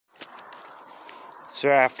So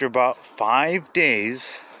after about 5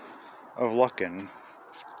 days of looking,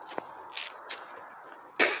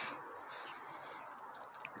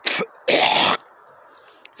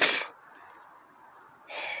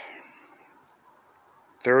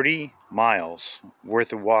 $30 miles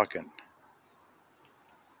worth of walking.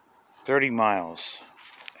 30 miles.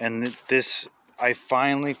 And this, I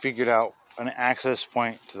finally figured out an access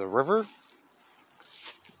point to the river.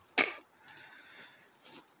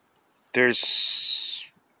 There's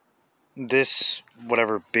this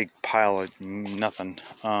whatever big pile of nothing.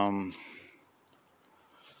 Oh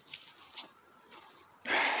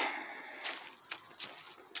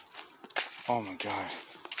my god.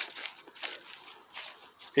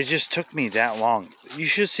 It just took me that long. You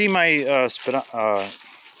should see my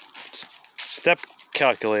step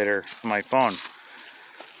calculator on my phone.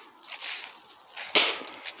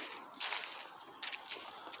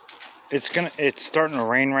 It's starting to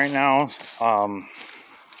rain right now.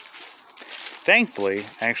 Thankfully,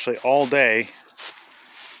 actually all day.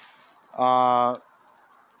 Oddly,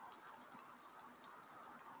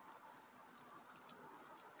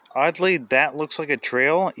 that looks like a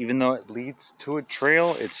trail, even though it leads to a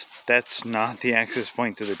trail. That's not the access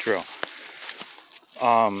point to the trail.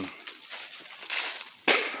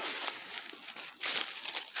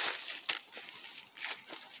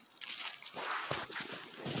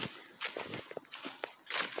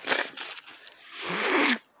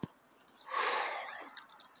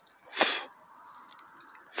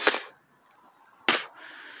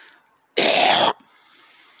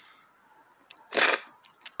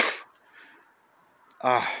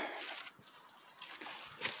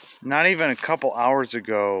 Not even a couple hours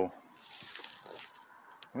ago.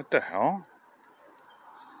 What the hell?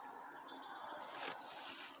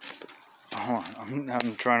 Hold on,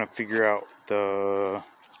 I'm trying to figure out the...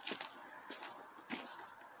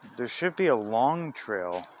 There should be a long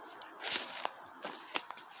trail.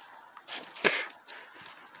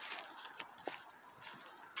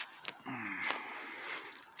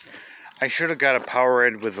 I should have got a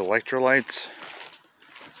Powerade with electrolytes.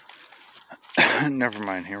 Never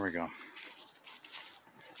mind, here we go.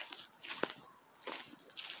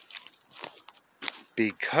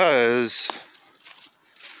 Because...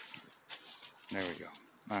 There we go.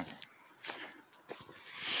 Okay.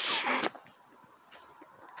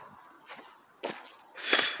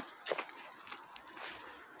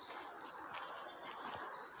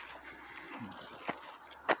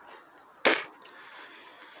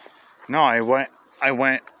 No, I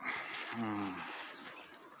went.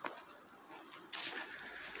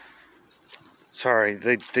 Sorry,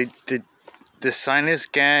 the sinus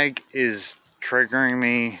gag is triggering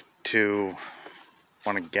me to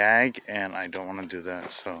want to gag, and I don't want to do that,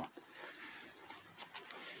 so.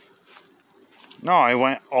 No, I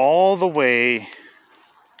went all the way,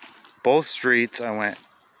 both streets, I went.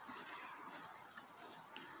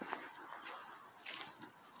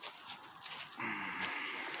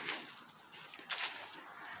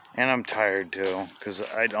 And I'm tired too, because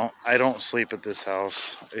I don't sleep at this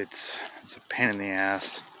house. It's a pain in the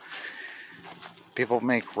ass. People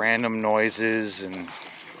make random noises and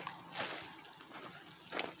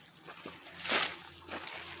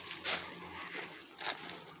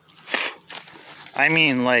I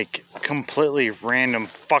mean like completely random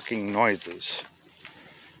fucking noises.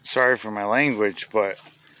 Sorry for my language, but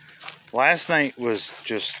last night was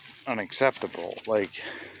just unacceptable. Like,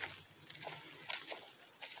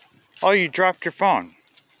 oh, you dropped your phone.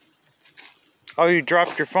 Oh, you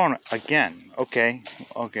dropped your phone again. Okay.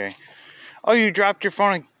 Oh, you dropped your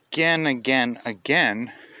phone again.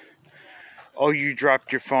 Oh, you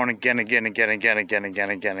dropped your phone again.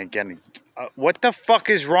 What the fuck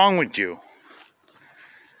is wrong with you?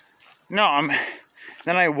 No,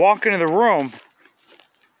 then I walk into the room.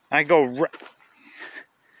 I go,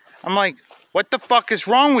 I'm like, what the fuck is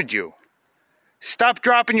wrong with you? Stop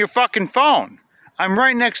dropping your fucking phone. I'm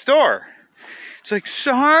right next door. It's like,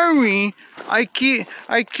 sorry, I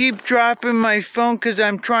keep dropping my phone because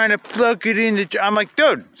I'm trying to plug it in. I'm like,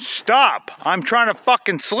 dude, stop. I'm trying to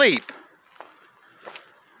fucking sleep.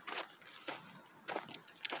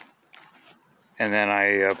 And then I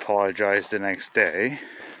apologized the next day.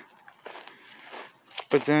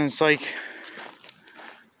 But then it's like,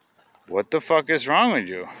 what the fuck is wrong with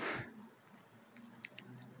you?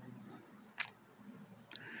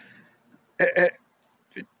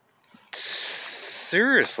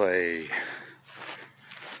 Seriously.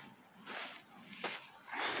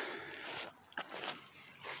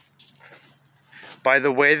 By the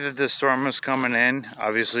way that the storm is coming in,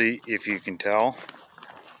 obviously, if you can tell,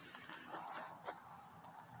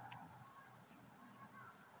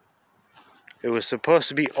 It was supposed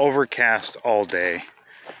to be overcast all day,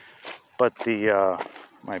 but the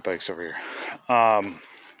my bike's over here.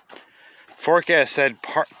 Forecast said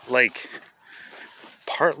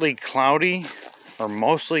partly cloudy or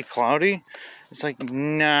mostly cloudy. It's like,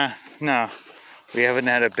 nah, we haven't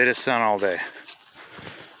had a bit of sun all day.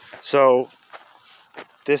 So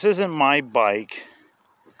this isn't my bike.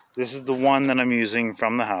 This is the one that I'm using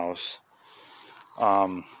from the house.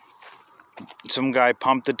 Some guy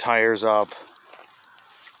pumped the tires up.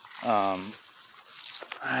 I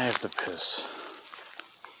have to piss.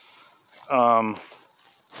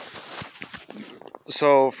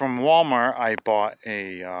 So from Walmart, I bought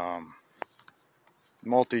a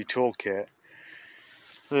multi-tool kit.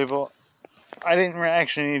 I didn't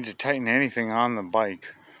actually need to tighten anything on the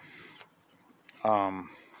bike. The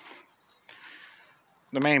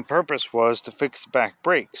main purpose was to fix the back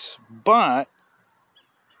brakes, but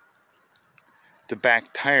the back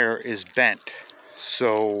tire is bent.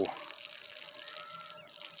 So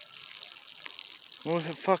what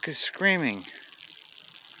the fuck is screaming?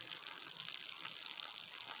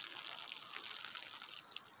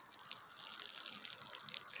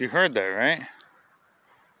 You heard that, right?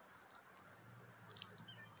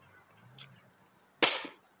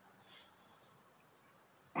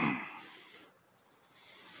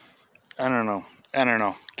 I don't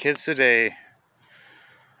know. Kids today,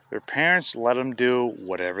 their parents let them do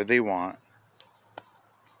whatever they want.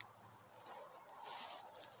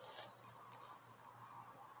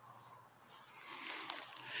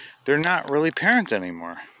 They're not really parents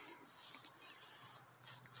anymore.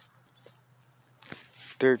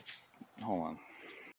 Hold on.